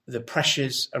the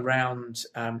pressures around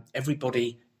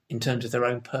everybody in terms of their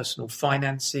own personal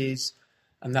finances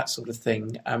and that sort of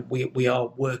thing. We are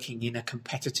working in a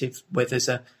competitive where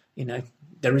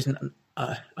there isn't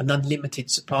an unlimited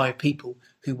supply of people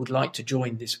who would like to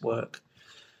join this work.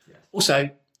 Yeah.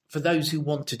 Also, for those who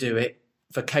want to do it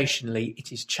vocationally,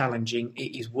 it is challenging.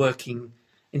 It is working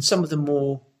in some of the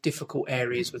more difficult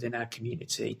areas within our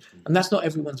community, and that's not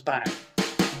everyone's bag.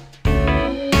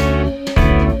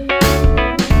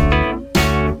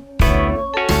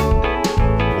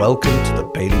 Welcome to the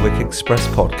Bailiwick Express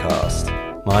podcast.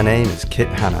 My name is Kit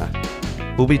Hanna.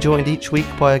 We'll be joined each week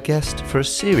by a guest for a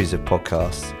series of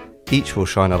podcasts. Each will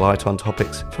shine a light on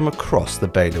topics from across the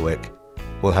Bailiwick.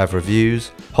 We'll have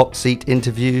reviews, hot seat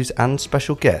interviews and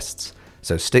special guests.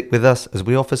 So stick with us as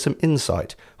we offer some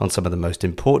insight on some of the most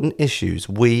important issues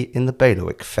we in the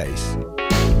Bailiwick face.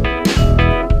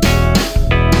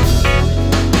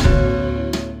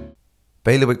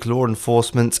 Bailiwick Law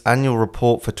Enforcement's annual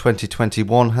report for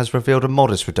 2021 has revealed a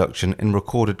modest reduction in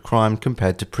recorded crime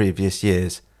compared to previous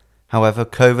years. However,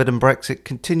 COVID and Brexit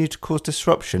continue to cause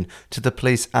disruption to the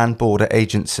police and border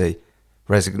agency.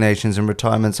 Resignations and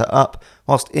retirements are up,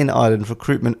 whilst in-Ireland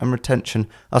recruitment and retention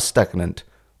are stagnant,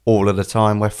 all at a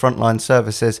time where frontline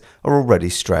services are already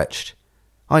stretched.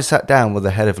 I sat down with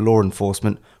the head of law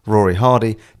enforcement, Rory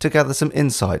Hardy, to gather some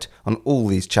insight on all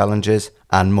these challenges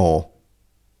and more.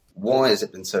 Why has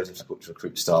it been so difficult to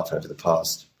recruit staff over the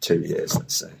past 2 years,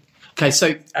 let's say? Okay,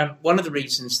 so one of the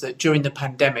reasons that during the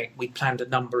pandemic we planned a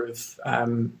number of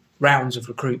rounds of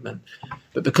recruitment,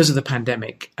 but because of the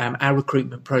pandemic, our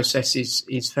recruitment process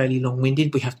is fairly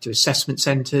long-winded. We have to do assessment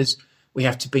centres, we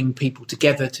have to bring people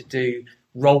together to do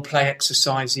role-play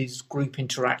exercises, group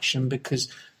interaction,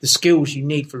 because the skills you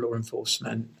need for law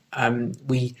enforcement,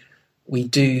 we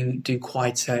do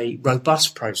quite a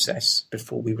robust process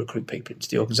before we recruit people into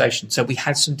the organisation. So we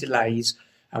had some delays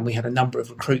and we had a number of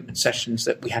recruitment sessions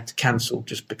that we had to cancel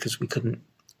just because we couldn't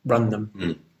run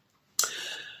them.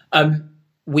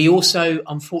 We also,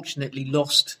 unfortunately,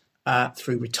 lost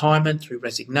through retirement, through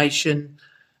resignation,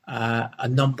 a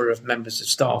number of members of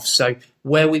staff. So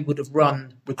where we would have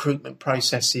run recruitment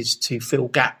processes to fill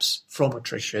gaps from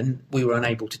attrition, we were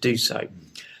unable to do so.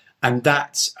 And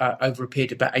that, over a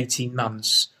period of about 18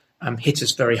 months, hit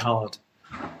us very hard.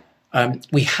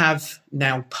 We have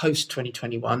now,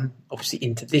 post-2021, obviously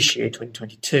into this year,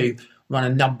 2022, run a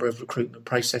number of recruitment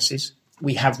processes.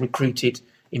 We have recruited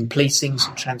in policing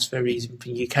some transferees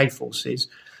from UK forces,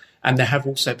 and there have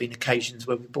also been occasions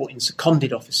where we brought in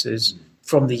seconded officers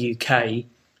from the UK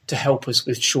to help us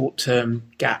with short-term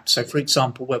gaps. So, for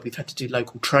example, where we've had to do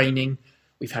local training,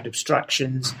 we've had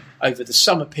abstractions over the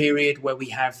summer period where we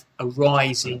have a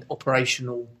rise in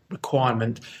operational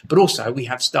requirement, but also we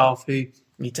have staff who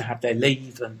need to have their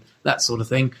leave and that sort of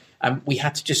thing. We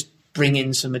had to just bring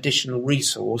in some additional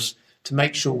resource to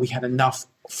make sure we had enough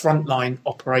frontline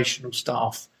operational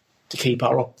staff to keep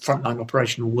our frontline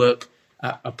operational work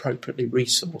appropriately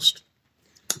resourced.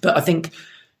 But I think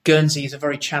Guernsey is a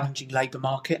very challenging labour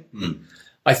market.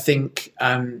 I think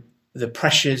the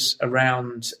pressures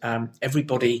around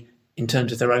everybody in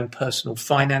terms of their own personal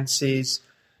finances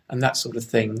and that sort of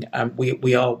thing.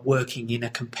 We are working in a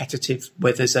competitive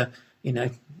where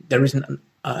there isn't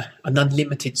an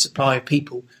unlimited supply of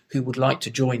people who would like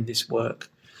to join this work.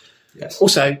 Yes.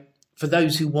 Also, for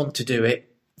those who want to do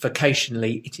it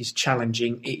vocationally, it is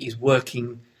challenging. It is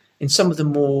working in some of the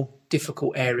more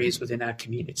difficult areas within our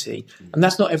community, and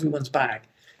that's not everyone's bag.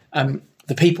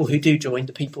 The people who do join,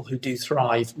 the people who do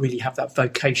thrive, really have that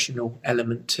vocational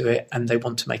element to it, and they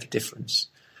want to make a difference.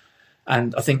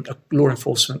 And I think law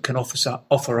enforcement can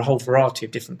offer a whole variety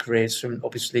of different careers. From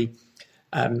obviously,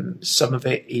 some of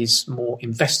it is more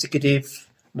investigative,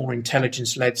 more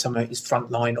intelligence-led. Some of it is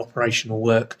frontline operational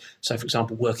work. So, for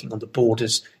example, working on the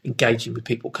borders, engaging with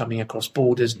people coming across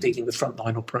borders, dealing with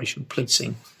frontline operational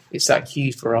policing. It's that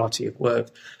huge variety of work.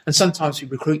 And sometimes we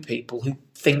recruit people who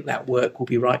think that work will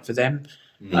be right for them,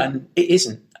 and it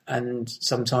isn't. And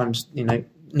sometimes,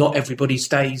 not everybody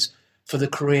stays for the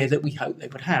career that we hope they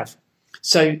would have.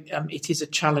 So it is a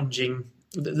challenging,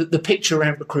 the picture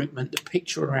around recruitment, the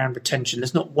picture around retention,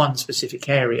 there's not one specific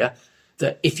area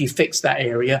that if you fix that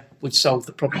area would solve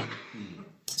the problem.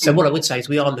 So what I would say is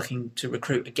we are looking to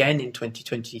recruit again in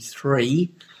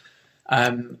 2023.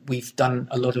 We've done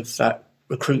a lot of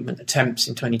recruitment attempts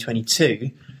in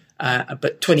 2022,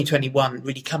 but 2021,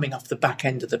 really coming off the back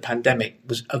end of the pandemic,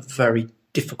 was a very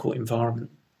difficult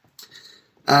environment.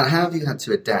 How have you had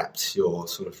to adapt your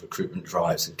sort of recruitment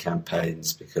drives and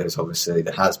campaigns? Because obviously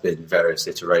there has been various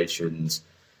iterations,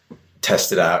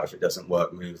 test it out, if it doesn't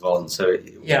work, move on. So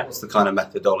what's the kind of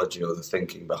methodology or the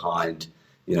thinking behind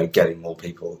getting more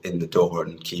people in the door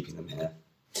and keeping them here?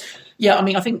 Yeah, I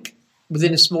mean, I think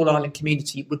within a small island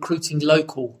community, recruiting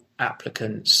local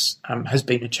applicants has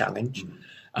been a challenge.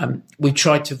 We've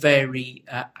tried to vary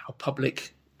our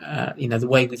public, the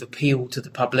way we've appealed to the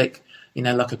public,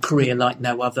 like a career like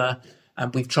no other.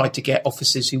 We've tried to get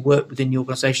officers who work within the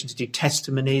organisation to do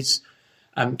testimonies.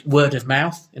 Word of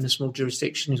mouth in a small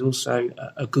jurisdiction is also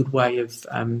a good way of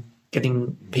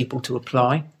getting people to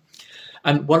apply.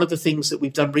 And one of the things that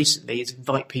we've done recently is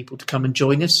invite people to come and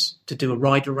join us, to do a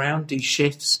ride around, do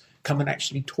shifts, come and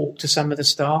actually talk to some of the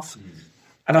staff.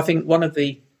 And I think one of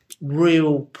the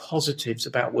real positives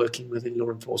about working within law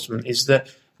enforcement is that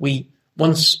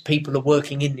once people are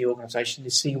working in the organisation,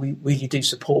 we really do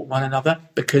support one another,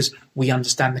 because we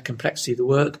understand the complexity of the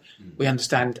work. We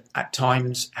understand at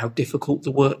times how difficult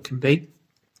the work can be.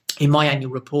 In my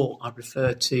annual report, I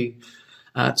refer to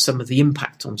some of the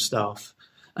impact on staff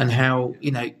and how,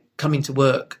 coming to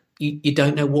work, you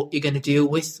don't know what you're going to deal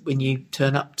with when you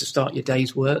turn up to start your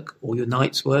day's work or your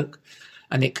night's work.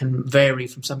 And it can vary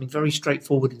from something very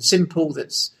straightforward and simple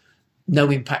that's no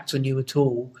impact on you at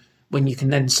all, when you can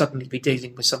then suddenly be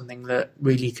dealing with something that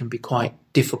really can be quite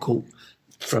difficult,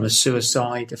 from a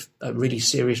suicide, a really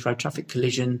serious road traffic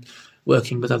collision,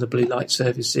 working with other blue light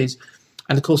services.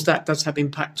 And of course, that does have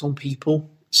impact on people,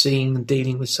 seeing and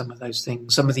dealing with some of those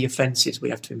things. Some of the offences we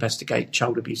have to investigate,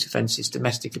 child abuse offences,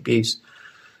 domestic abuse,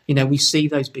 we see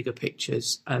those bigger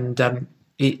pictures, and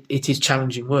it is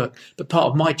challenging work. But part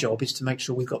of my job is to make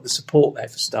sure we've got the support there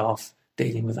for staff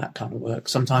dealing with that kind of work.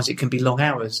 Sometimes it can be long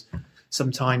hours.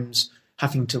 Sometimes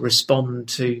having to respond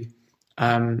to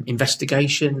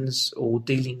investigations or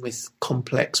dealing with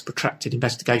complex, protracted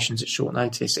investigations at short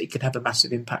notice, it can have a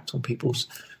massive impact on people's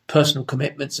personal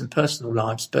commitments and personal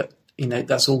lives. But,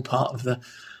 that's all part of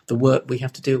the work we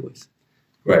have to deal with.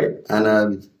 Great.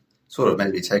 And sort of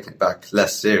maybe taking it back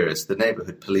less serious, the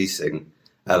neighbourhood policing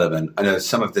element. I know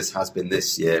some of this has been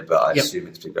this year, but I assume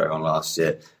it's been going on last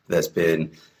year. There's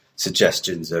been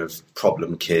suggestions of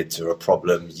problem kids or a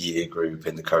problem year group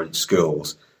in the current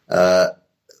schools. What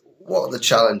are the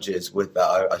challenges with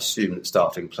that? I assume that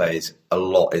staffing plays a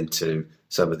lot into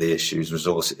some of the issues,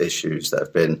 resource issues that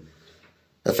have been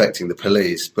affecting the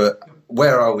police. But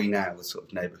where are we now with sort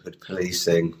of neighbourhood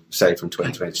policing, say from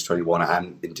 2020 to 21,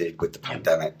 and indeed with the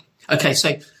pandemic? Okay,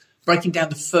 so breaking down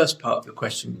the first part of your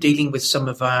question, dealing with some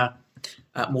of our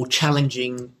more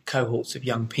challenging cohorts of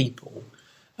young people,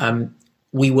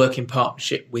 we work in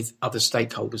partnership with other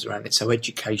stakeholders around it. So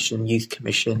education, youth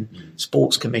commission,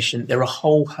 sports commission. There are a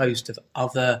whole host of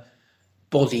other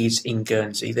bodies in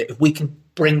Guernsey that if we can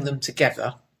bring them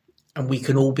together and we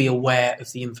can all be aware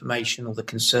of the information or the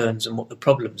concerns and what the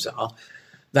problems are,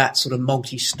 that sort of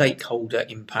multi-stakeholder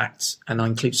impact, and I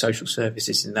include social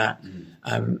services in that,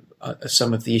 are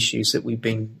some of the issues that we've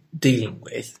been dealing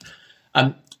with.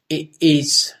 It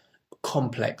is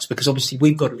complex because obviously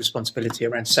we've got a responsibility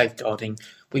around safeguarding.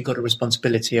 We've got a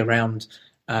responsibility around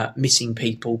missing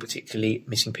people, particularly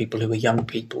missing people who are young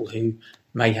people who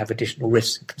may have additional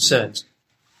risks and concerns.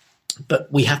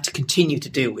 But we have to continue to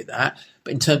deal with that.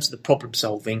 But in terms of the problem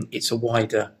solving, it's a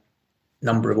wider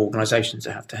number of organisations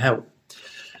that have to help.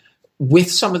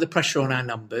 With some of the pressure on our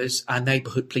numbers, our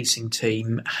neighbourhood policing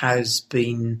team has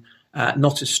been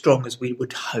not as strong as we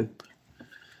would hope.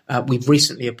 We've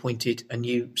recently appointed a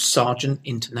new sergeant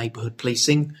into neighbourhood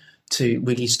policing to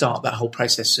really start that whole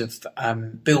process of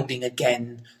building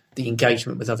again the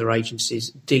engagement with other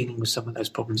agencies, dealing with some of those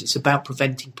problems. It's about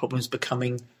preventing problems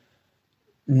becoming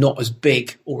not as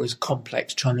big or as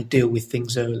complex, trying to deal with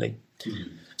things early.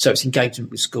 So it's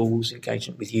engagement with schools,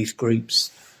 engagement with youth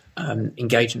groups,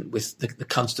 engagement with the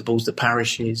constables, the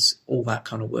parishes, all that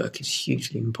kind of work is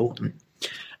hugely important.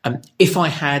 If I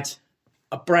had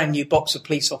a brand new box of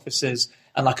police officers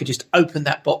and I could just open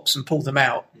that box and pull them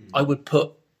out, I would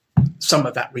put some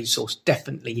of that resource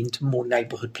definitely into more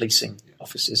neighbourhood policing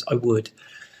officers. I would.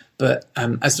 But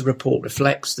as the report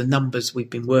reflects, the numbers we've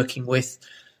been working with,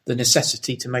 the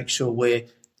necessity to make sure we're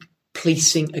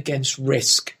policing against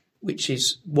risk, which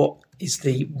is what is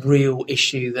the real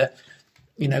issue that,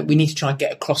 we need to try and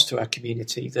get across to our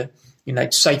community,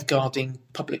 that, safeguarding,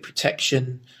 public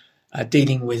protection,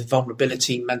 dealing with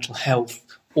vulnerability, mental health,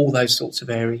 all those sorts of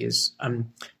areas.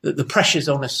 The pressures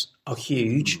on us are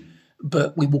huge,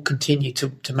 but we will continue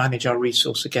to manage our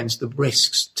resource against the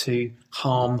risks to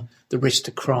harm, the risk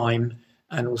to crime,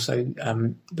 and also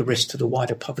the risk to the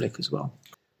wider public as well.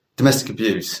 Domestic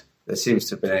abuse, there seems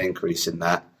to have been an increase in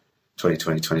that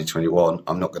 2020, 2021.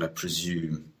 I'm not going to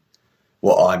presume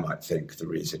what I might think the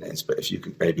reason is, but if you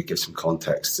could maybe give some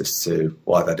context as to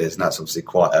why that is, and that's obviously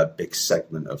quite a big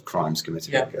segment of crimes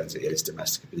committed in Guernsey is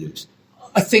domestic abuse.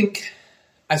 I think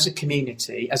as a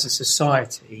community, as a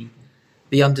society,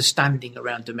 the understanding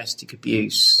around domestic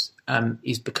abuse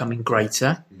is becoming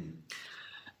greater.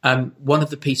 One of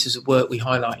the pieces of work we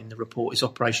highlight in the report is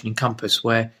Operation Encompass,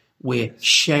 where we're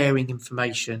sharing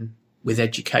information with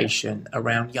education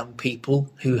around young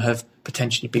people who have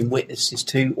potentially been witnesses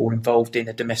to or involved in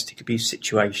a domestic abuse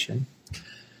situation.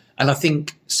 And I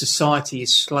think society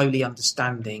is slowly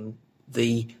understanding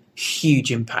the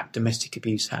huge impact domestic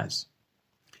abuse has.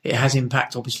 It has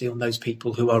impact, obviously, on those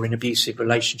people who are in abusive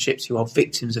relationships, who are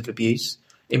victims of abuse,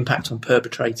 impact on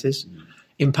perpetrators,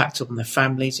 impact on their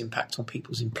families, impact on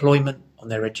people's employment, on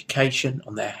their education,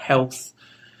 on their health.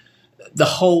 The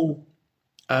whole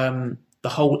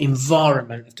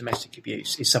environment of domestic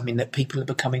abuse is something that people are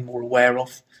becoming more aware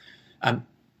of.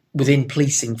 Within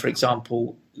policing, for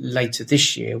example, later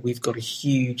this year, we've got a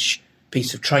huge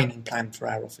piece of training plan for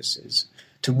our officers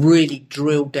to really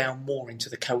drill down more into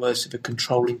the coercive and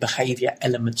controlling behaviour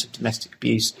elements of domestic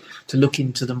abuse, to look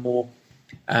into the more,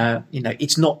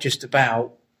 it's not just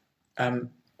about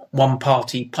one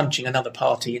party punching another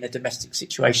party in a domestic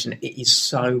situation. It is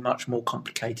so much more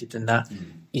complicated than that.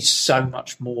 It's so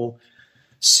much more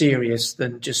serious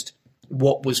than just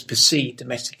what was perceived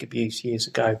domestic abuse years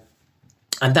ago.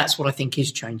 And that's what I think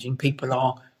is changing. People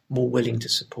are more willing to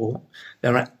support.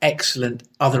 There are excellent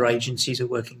other agencies who are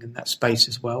working in that space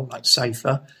as well, like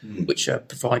SAFER, which are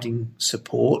providing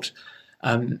support.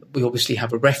 We obviously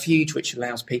have a refuge, which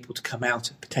allows people to come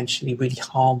out of potentially really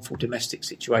harmful domestic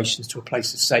situations to a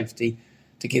place of safety,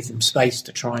 to give them space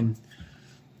to try and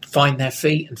find their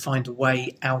feet and find a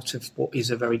way out of what is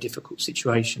a very difficult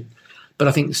situation. But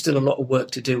I think there's still a lot of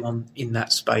work to do in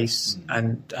that space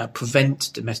and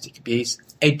prevent domestic abuse,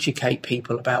 educate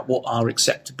people about what are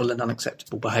acceptable and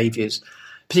unacceptable behaviours,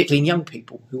 particularly in young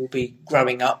people who will be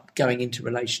growing up, going into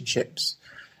relationships.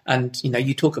 And,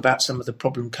 you talk about some of the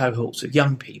problem cohorts of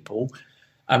young people.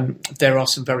 There are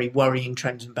some very worrying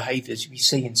trends and behaviours we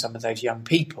see in some of those young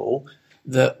people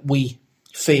that we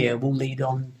fear will lead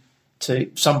on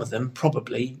to some of them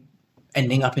probably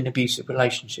ending up in abusive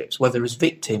relationships, whether as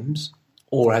victims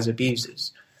or as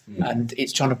abusers. And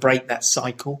it's trying to break that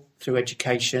cycle through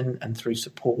education and through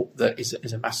support that is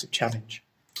a massive challenge.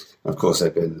 Of course,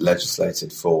 they've been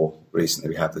legislated for. Recently,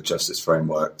 we have the Justice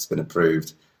Framework. It's been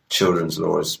approved. Children's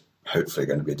law is hopefully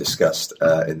going to be discussed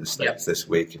in the States this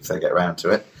week if they get around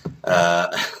to it.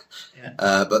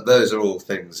 But those are all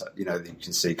things that you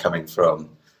can see coming from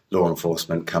law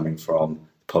enforcement, coming from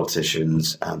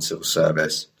politicians and civil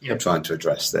service trying to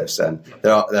address this. And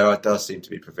there does seem to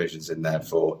be provisions in there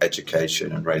for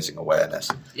education and raising awareness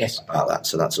about that.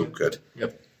 So that's all good.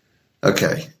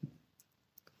 Okay.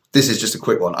 This is just a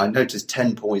quick one. I noticed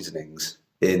 10 poisonings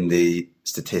in the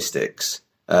statistics.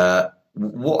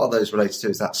 What are those related to?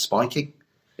 Is that spiking?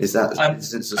 Is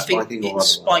it spiking? It's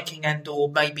spiking and or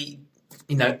maybe,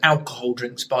 alcohol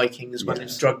drink spiking as well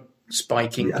as drug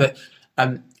spiking. Yeah.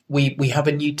 But we have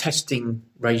a new testing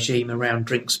regime around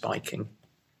drink spiking.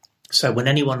 So when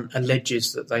anyone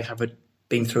alleges that they have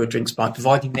been through a drink spike,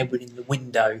 providing they're within the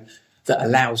window that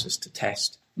allows us to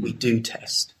test, we do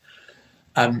test.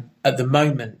 At the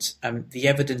moment, the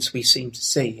evidence we seem to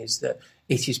see is that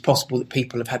it is possible that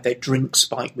people have had their drink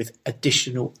spike with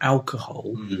additional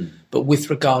alcohol, but with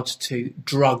regards to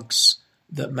drugs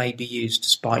that may be used to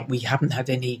spike, we haven't had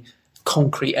any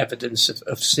concrete evidence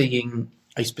of seeing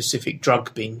a specific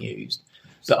drug being used.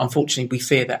 But unfortunately, we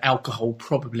fear that alcohol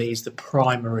probably is the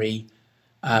primary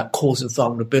cause of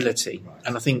vulnerability. Right.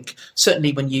 And I think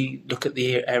certainly when you look at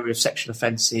the area of sexual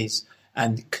offences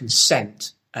and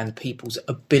consent and people's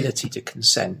ability to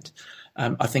consent,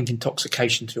 I think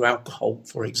intoxication through alcohol,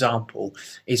 for example,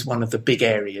 is one of the big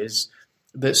areas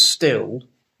that still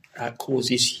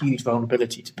causes huge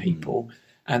vulnerability to people.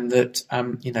 And that,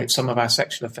 some of our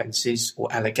sexual offences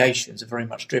or allegations are very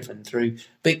much driven through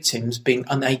victims being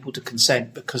unable to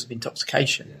consent because of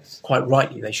intoxication. Yes. Quite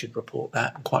rightly, they should report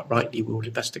that, and quite rightly, we will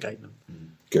investigate them.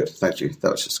 Good, thank you. That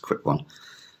was just a quick one.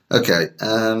 Okay,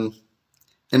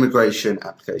 immigration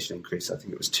application increase. I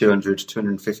think it was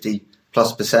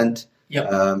 250+%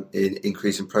 in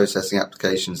increase in processing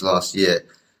applications last year.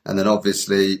 And then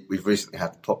obviously, we've recently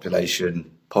had the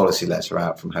population policy letter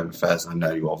out from Home Affairs, and I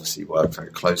know you obviously work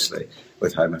very closely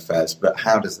with Home Affairs, but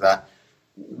how does that,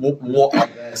 what are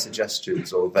their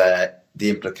suggestions or the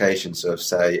implications of,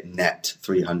 say, net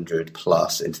 300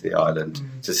 plus into the island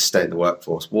to sustain the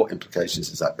workforce? What implications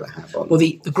is that going to have on? Well,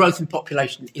 the growth in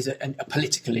population is a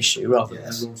political issue rather than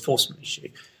a law enforcement issue.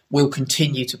 We'll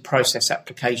continue to process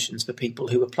applications for people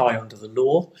who apply under the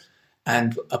law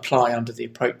and apply under the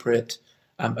appropriate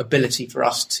ability for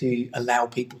us to allow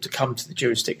people to come to the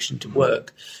jurisdiction to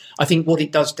work. I think what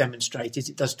it does demonstrate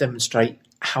is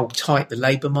how tight the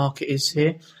labour market is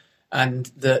here, and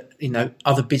that, you know,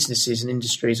 other businesses and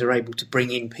industries are able to bring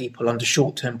in people under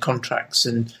short-term contracts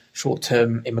and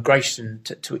short-term immigration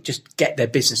to just get their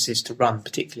businesses to run,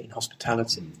 particularly in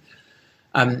hospitality.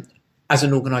 As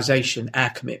an organisation, our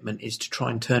commitment is to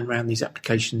try and turn around these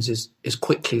applications as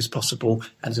quickly as possible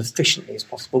and as efficiently as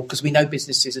possible, because we know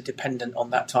businesses are dependent on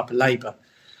that type of labour.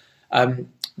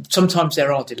 Sometimes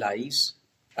there are delays.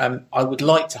 I would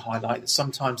like to highlight that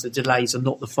sometimes the delays are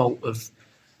not the fault of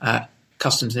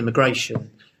customs and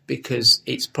immigration, because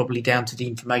it's probably down to the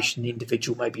information the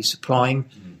individual may be supplying,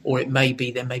 or there may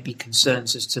be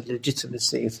concerns as to the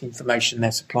legitimacy of the information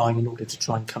they're supplying in order to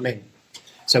try and come in.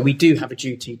 So we do have a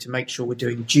duty to make sure we're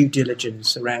doing due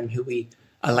diligence around who we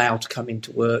allow to come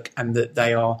into work, and that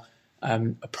they are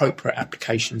appropriate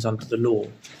applications under the law.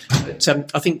 But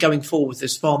I think going forward,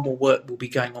 there's far more work will be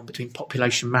going on between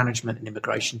population management and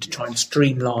immigration to try and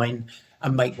streamline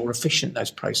and make more efficient those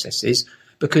processes,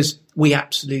 because we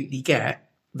absolutely get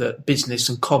that business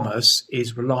and commerce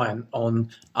is reliant on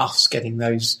us getting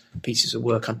those pieces of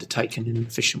work undertaken in an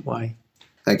efficient way.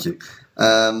 Thank you.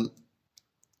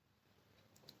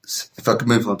 If I could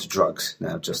move on to drugs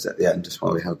now, just at the end, just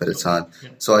while we have a bit of time. Yeah.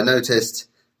 So I noticed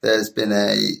there's been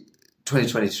a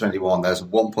 2020-21, there's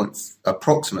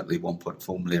approximately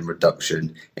 1.4 million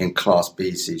reduction in Class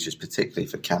B seizures, particularly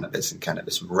for cannabis and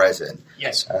cannabis resin.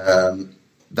 Yes.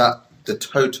 The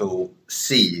total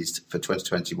seized for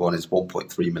 2021 is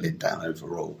 1.3 million down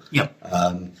overall. Yep.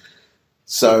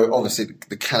 So obviously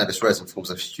the cannabis resin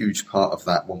forms a huge part of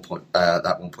that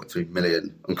 1.3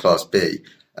 million on Class B.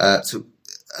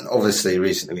 And obviously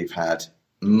recently we've had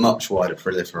much wider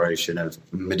proliferation of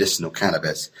medicinal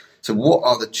cannabis. So what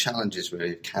are the challenges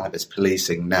with cannabis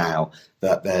policing now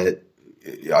that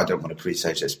I don't want to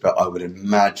presage this, but I would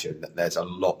imagine that there's a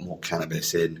lot more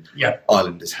cannabis in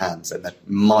islanders' hands than there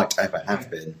might ever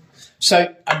have been.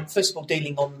 So, first of all,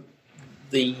 dealing on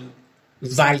the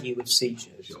value of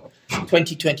seizures. Sure.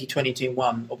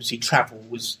 2020-2021, obviously travel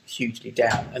was hugely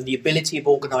down, and the ability of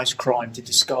organised crime to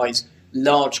disguise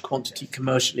large quantity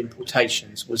commercial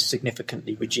importations was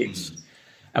significantly reduced.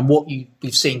 And what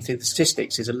we've seen through the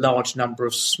statistics is a large number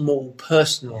of small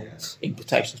personal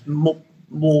importations,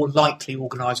 more likely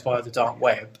organised via the dark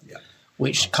web,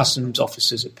 which customs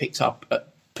officers have picked up at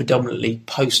predominantly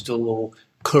postal or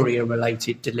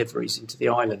courier-related deliveries into the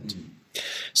island.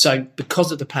 So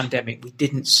because of the pandemic, we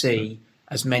didn't see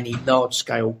as many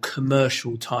large-scale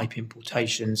commercial-type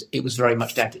importations. It was very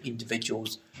much down to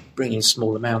individuals bringing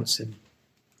small amounts in.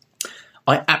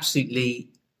 I absolutely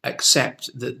accept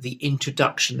that the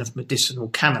introduction of medicinal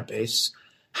cannabis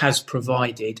has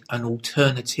provided an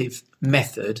alternative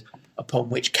method upon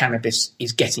which cannabis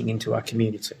is getting into our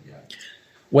community.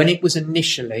 When it was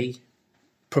initially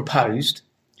proposed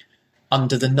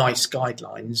under the NICE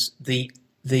guidelines, the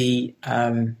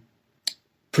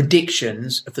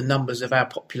predictions of the numbers of our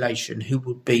population who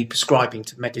would be prescribing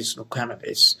to medicinal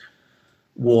cannabis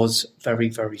was very,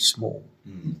 very small.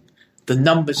 The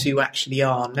numbers who actually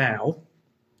are now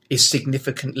is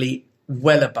significantly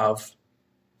well above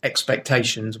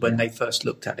expectations when they first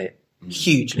looked at it,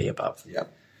 hugely above.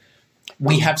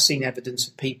 We have seen evidence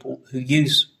of people who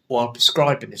use or are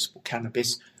prescribed medicinal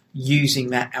cannabis using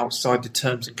that outside the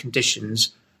terms and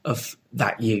conditions of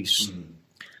that use.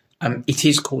 It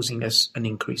is causing us an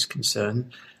increased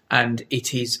concern, and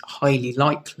it is highly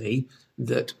likely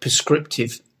that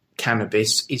prescriptive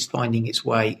cannabis is finding its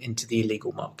way into the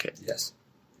illegal market. Yes.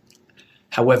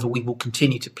 However, we will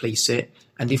continue to police it,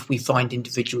 and if we find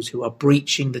individuals who are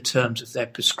breaching the terms of their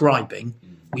prescribing,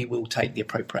 we will take the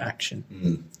appropriate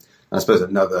action. I suppose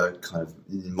another kind of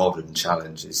modern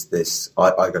challenge is this.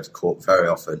 I go to court very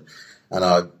often,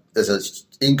 and there's an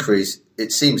increase,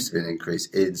 it seems to be an increase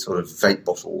in sort of vape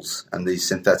bottles and these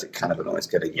synthetic cannabinoids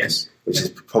getting in, which is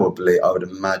probably, I would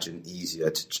imagine, easier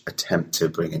to attempt to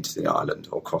bring into the island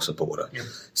or cross a border.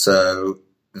 So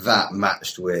that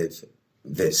matched with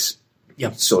this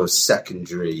sort of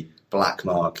secondary black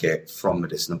market from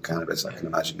medicinal cannabis, I can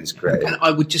imagine is great. And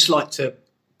I would just like to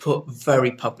put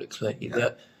very publicly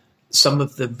that some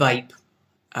of the vape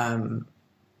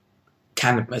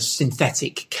cannabis,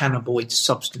 synthetic cannabinoid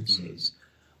substances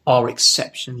are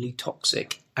exceptionally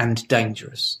toxic and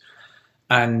dangerous.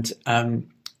 And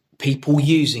people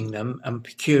using them and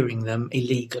procuring them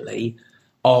illegally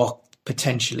are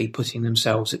potentially putting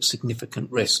themselves at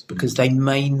significant risk because they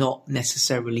may not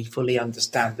necessarily fully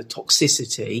understand the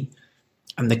toxicity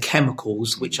and the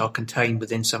chemicals which are contained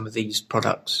within some of these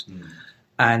products.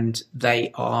 and they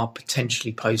are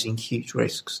potentially posing huge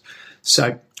risks.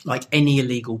 So, like any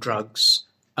illegal drugs,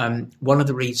 one of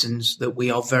the reasons that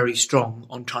we are very strong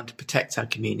on trying to protect our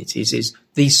communities is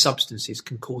these substances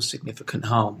can cause significant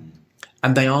harm,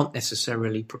 and they aren't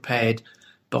necessarily prepared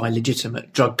by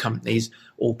legitimate drug companies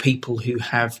or people who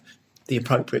have the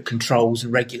appropriate controls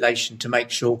and regulation to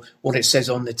make sure what it says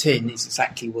on the tin is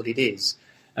exactly what it is.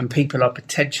 And people are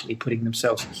potentially putting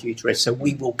themselves at huge risk. So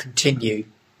we will continue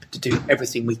to do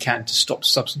everything we can to stop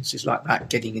substances like that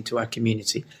getting into our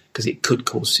community, because it could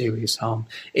cause serious harm.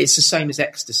 It's the same as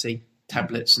ecstasy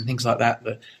tablets and things like that,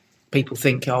 that people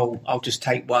think, oh, I'll just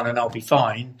take one and I'll be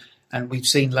fine. And we've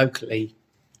seen locally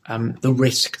the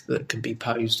risk that can be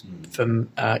posed from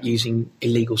using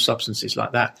illegal substances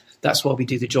like that. That's why we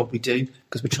do the job we do,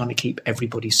 because we're trying to keep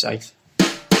everybody safe.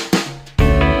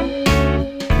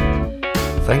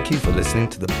 Thank you for listening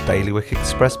to the Bailiwick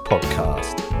Express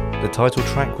podcast. The title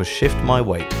track was Shift My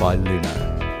Weight by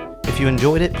Luna. If you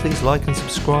enjoyed it, please like and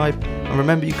subscribe, and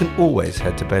remember you can always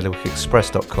head to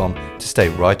bailiwickexpress.com to stay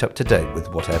right up to date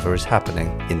with whatever is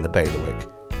happening in the Bailiwick.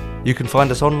 You can find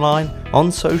us online,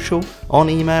 on social, on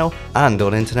email, and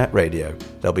on internet radio.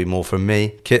 There'll be more from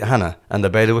me, Kit Hanna, and the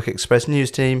Bailiwick Express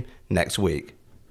news team next week.